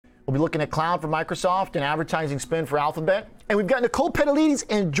We'll be looking at cloud for Microsoft and advertising spin for Alphabet. And we've got Nicole Petalides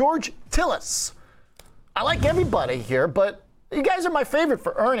and George Tillis. I like everybody here, but you guys are my favorite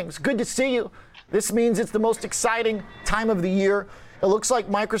for earnings. Good to see you. This means it's the most exciting time of the year. It looks like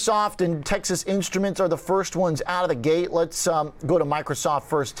Microsoft and Texas Instruments are the first ones out of the gate. Let's go to Microsoft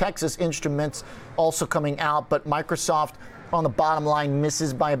first. Texas Instruments also coming out, but Microsoft on the bottom line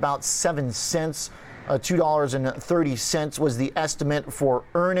misses by about 7 cents. $2.30 was the estimate for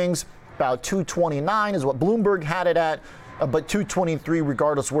earnings. About $2.29 is what Bloomberg had it at, but $2.23,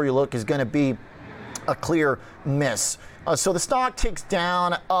 regardless where you look, is going to be a clear miss. So the stock ticks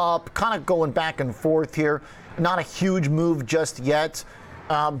down, up, kind of going back and forth here. Not a huge move just yet.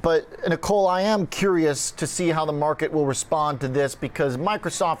 But, Nicole, I am curious to see how the market will respond to this because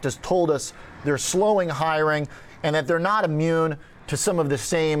Microsoft has told us they're slowing hiring and that they're not immune to some of the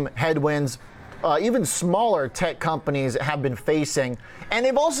same headwinds even smaller tech companies have been facing. And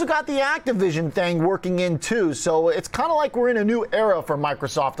they've also got the Activision thing working in too. So it's kind of like we're in a new era for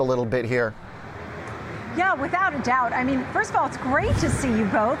Microsoft a little bit here. Yeah, without a doubt. I mean, first of all, it's great to see you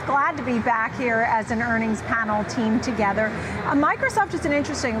both. Glad to be back here as an earnings panel team together. Microsoft is an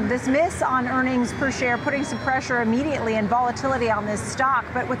interesting, this miss on earnings per share, putting some pressure immediately and volatility on this stock.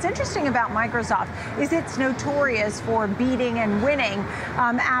 But what's interesting about Microsoft is it's notorious for beating and winning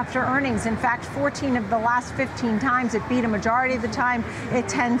after earnings. In fact, 14 of the last 15 times it beat a majority of the time. It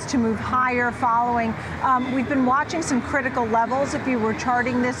tends to move higher following. We've been watching some critical levels. If you were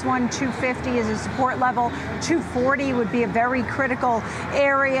charting this one, 250 is a support level. 240 would be a very critical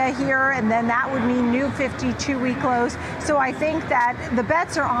area here, and then that would mean new 52-week lows. So I think that the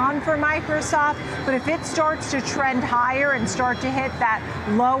bets are on for Microsoft, but if it starts to trend higher and start to hit that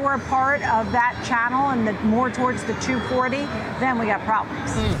lower part of that channel and more towards the 240, then we got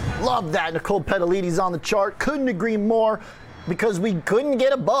problems. Love that. Nicole Petalides on the chart. Couldn't agree more because we couldn't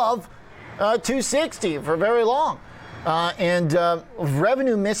get above 260 for very long. And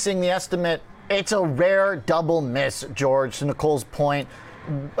revenue missing the estimate. It's a rare double miss, George, to Nicole's point.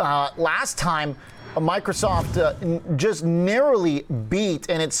 Last time, Microsoft just narrowly beat,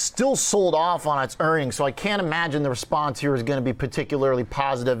 and it's still sold off on its earnings. So I can't imagine the response here is going to be particularly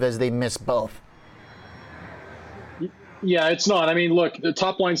positive as they miss both. Yeah, it's not. I mean, look, the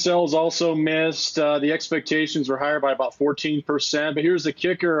top line sales also missed. The expectations were higher by about 14%. But here's the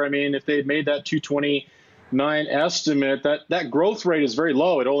kicker. I mean, if they had made that 229 estimate, that growth rate is very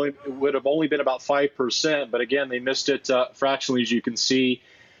low. It would have only been about 5%, but again, they missed it fractionally, as you can see.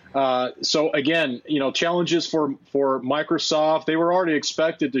 So again, challenges for Microsoft. They were already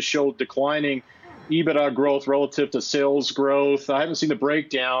expected to show declining EBITDA growth relative to sales growth. I haven't seen the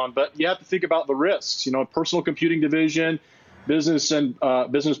breakdown, but you have to think about the risks. Personal computing division, business and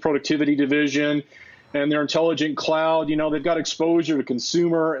business productivity division, and their intelligent cloud. They've got exposure to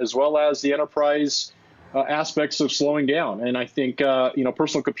consumer as well as the enterprise aspects of slowing down. And I think,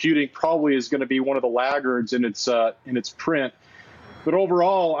 personal computing probably is going to be one of the laggards in its print. But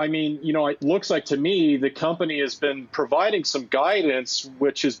overall, I mean, it looks like to me the company has been providing some guidance,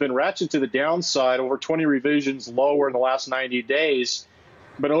 which has been ratcheted to the downside, over 20 revisions lower in the last 90 days.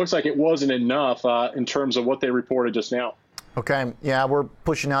 But it looks like it wasn't enough in terms of what they reported just now. Okay. Yeah, we're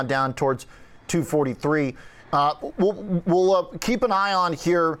pushing out down towards 243. We'll keep an eye on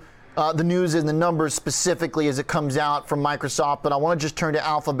here. The news and the numbers specifically as it comes out from Microsoft, but I want to just turn to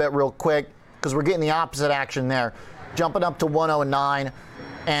Alphabet real quick because we're getting the opposite action there. Jumping up to 109,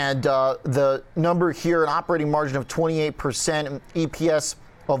 and the number here, an operating margin of 28%, and EPS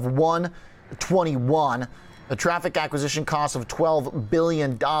of 121, a traffic acquisition cost of $12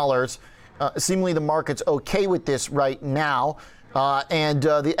 billion. Seemingly the market's okay with this right now, and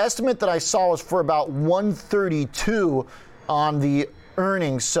the estimate that I saw was for about 132 on the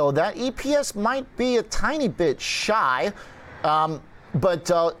earnings, so that EPS might be a tiny bit shy,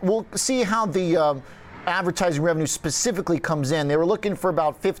 but we'll see how the advertising revenue specifically comes in. They were looking for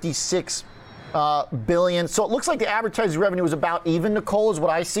about 56 billion, so it looks like the advertising revenue was about even, Nicole, is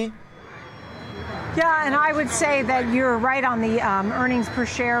what I see. Yeah, and I would say that you're right on the earnings per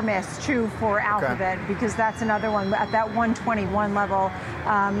share miss, too, for Alphabet, because that's another one at that 121 level.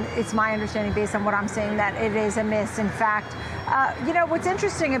 It's my understanding, based on what I'm saying, that it is a miss. In fact, what's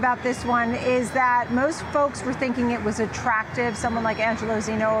interesting about this one is that most folks were thinking it was attractive. Someone like Angelo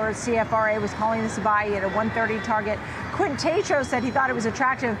Zeno or CFRA was calling this a buy. He had a 130 target. Quinn Techo said he thought it was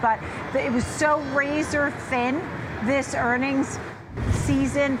attractive, but it was so razor thin, this earnings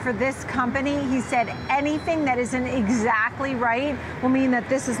season for this company. He said anything that isn't exactly right will mean that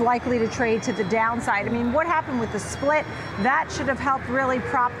this is likely to trade to the downside. I mean, what happened with the split? That should have helped really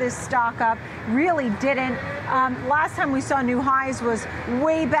prop this stock up. Really didn't. Last time we saw new highs was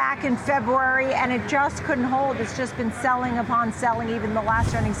way back in February, and it just couldn't hold. It's just been selling upon selling, even the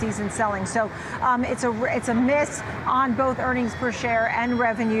last earnings season selling. So it's a miss on both earnings per share and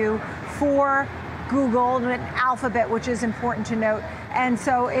revenue for Google and Alphabet, which is important to note. And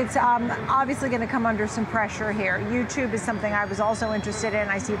so it's obviously going to come under some pressure here. YouTube is something I was also interested in.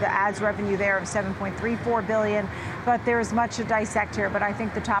 I see the ads revenue there of $7.34 billion, but there's much to dissect here. But I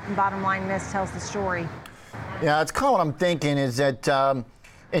think the top and bottom line miss tells the story. Yeah, it's kind of what I'm thinking is that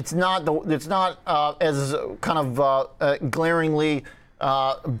it's not as kind of glaringly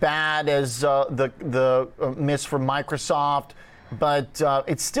bad as the miss from Microsoft. But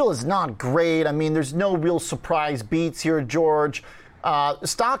it still is not great. I mean, there's no real surprise beats here, George.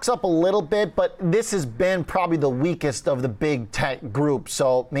 Stock's up a little bit, but this has been probably the weakest of the big tech groups.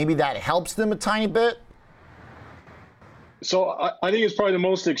 So maybe that helps them a tiny bit. So I think it's probably the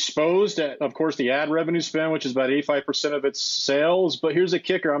most exposed at, of course, the ad revenue spend, which is about 85% of its sales. But here's a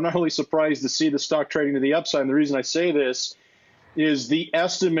kicker. I'm not really surprised to see the stock trading to the upside. And the reason I say this is the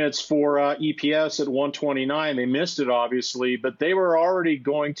estimates for EPS at 129. They missed it, obviously, but they were already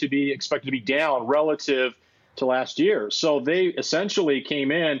going to be expected to be down relative to last year. So they essentially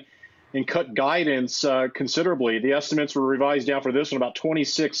came in and cut guidance considerably. The estimates were revised down for this one about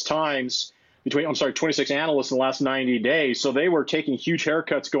 26 times 26 analysts in the last 90 days. So they were taking huge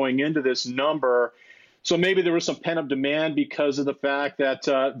haircuts going into this number. So maybe there was some pent-up demand because of the fact that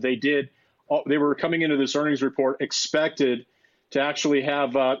they were coming into this earnings report expected to actually have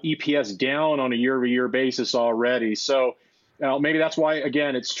EPS down on a year-over-year basis already. So maybe that's why,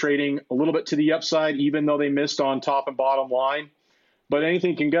 again, it's trading a little bit to the upside, even though they missed on top and bottom line. But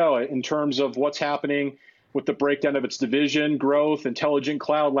anything can go in terms of what's happening with the breakdown of its division growth. Intelligent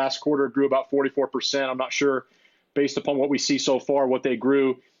Cloud last quarter grew about 44%. I'm not sure, based upon what we see so far, what they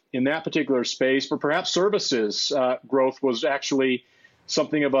grew in that particular space. But perhaps services growth was actually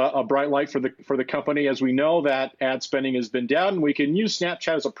something of a bright light for the company, as we know that ad spending has been down. We can use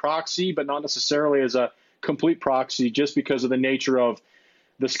Snapchat as a proxy, but not necessarily as a complete proxy, just because of the nature of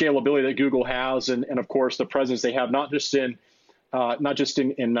the scalability that Google has, and of course the presence they have, not just in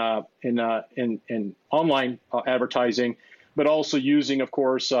online advertising, but also using, of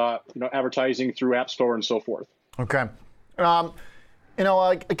course, advertising through App Store and so forth. Okay,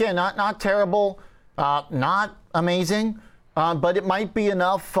 again, not terrible, not amazing. But it might be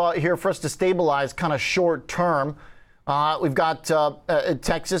enough here for us to stabilize kind of short term. We've got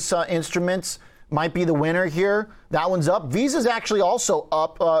Texas Instruments might be the winner here. That one's up. Visa's actually also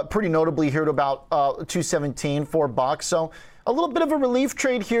up pretty notably here to about $2.17, $4. So a little bit of a relief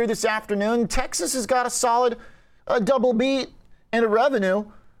trade here this afternoon. Texas has got a solid double beat and a revenue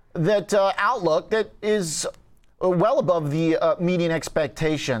that outlook that is well above the median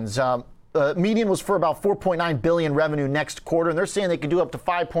expectations. Median was for about $4.9 billion revenue next quarter, and they're saying they could do up to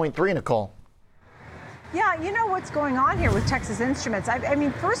 5.3, Nicole. Yeah, you know what's going on here with Texas Instruments. I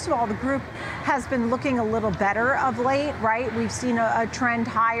mean, first of all, the group has been looking a little better of late, right? We've seen a trend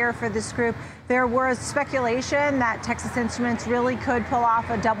higher for this group. There was speculation that Texas Instruments really could pull off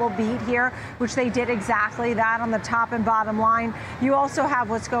a double beat here, which they did exactly that on the top and bottom line. You also have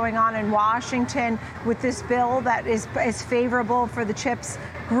what's going on in Washington with this bill that is favorable for the CHIPS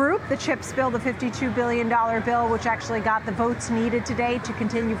group. The CHIPS bill, the $52 billion bill, which actually got the votes needed today to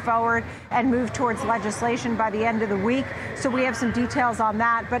continue forward and move towards legislation by the end of the week. So we have some details on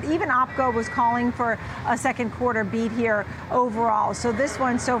that. But even OPCO was calling for a second quarter beat here overall. So this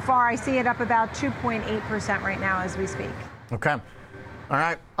one so far, I see it up about 2.8% right now as we speak. Okay. All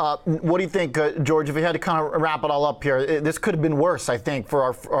right. What do you think, George, if we had to kind of wrap it all up here? This could have been worse, I think,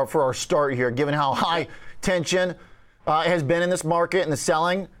 for our start here, given how high tension has been in this market and the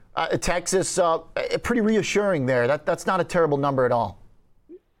selling. Texas, pretty reassuring there. That's not a terrible number at all.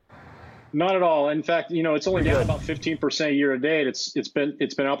 Not at all. In fact, it's only down about 15% year to date. It's been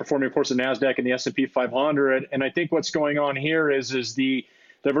outperforming, of course, the Nasdaq and the S&P 500. And I think what's going on here is the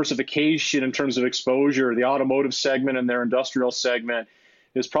diversification in terms of exposure. The automotive segment and their industrial segment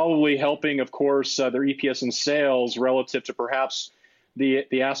is probably helping, of course, their EPS and sales relative to perhaps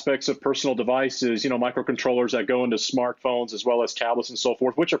the aspects of personal devices, microcontrollers that go into smartphones as well as tablets and so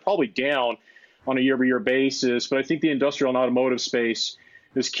forth, which are probably down on a year-over-year basis. But I think the industrial and automotive space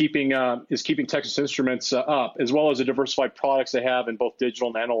is keeping Texas Instruments up, as well as the diversified products they have in both digital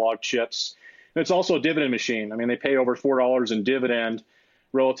and analog chips. And it's also a dividend machine. I mean, they pay over $4 in dividend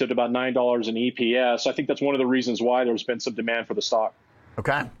relative to about $9 in EPS. I think that's one of the reasons why there's been some demand for the stock.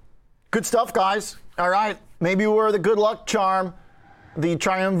 Okay. Good stuff, guys. All right. Maybe we're the good luck charm. The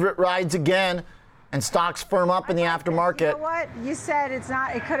triumvirate rides again, and stocks firm up in the aftermarket. You know what? You said it's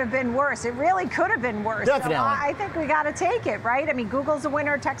not. It could have been worse. It really could have been worse. Definitely. So I think we got to take it, right? I mean, Google's a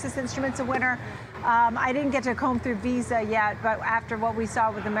winner. Texas Instruments a winner. I didn't get to comb through Visa yet, but after what we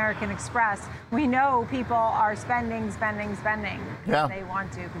saw with American Express, we know people are spending. Yeah. They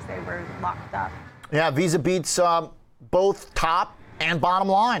want to because they were locked up. Yeah, Visa beats both top and bottom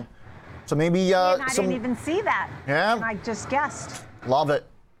line. So maybe And I didn't even see that. Yeah. And I just guessed. Love it.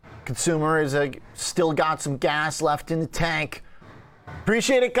 Consumer is still got some gas left in the tank.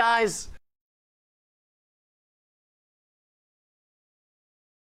 Appreciate it, guys.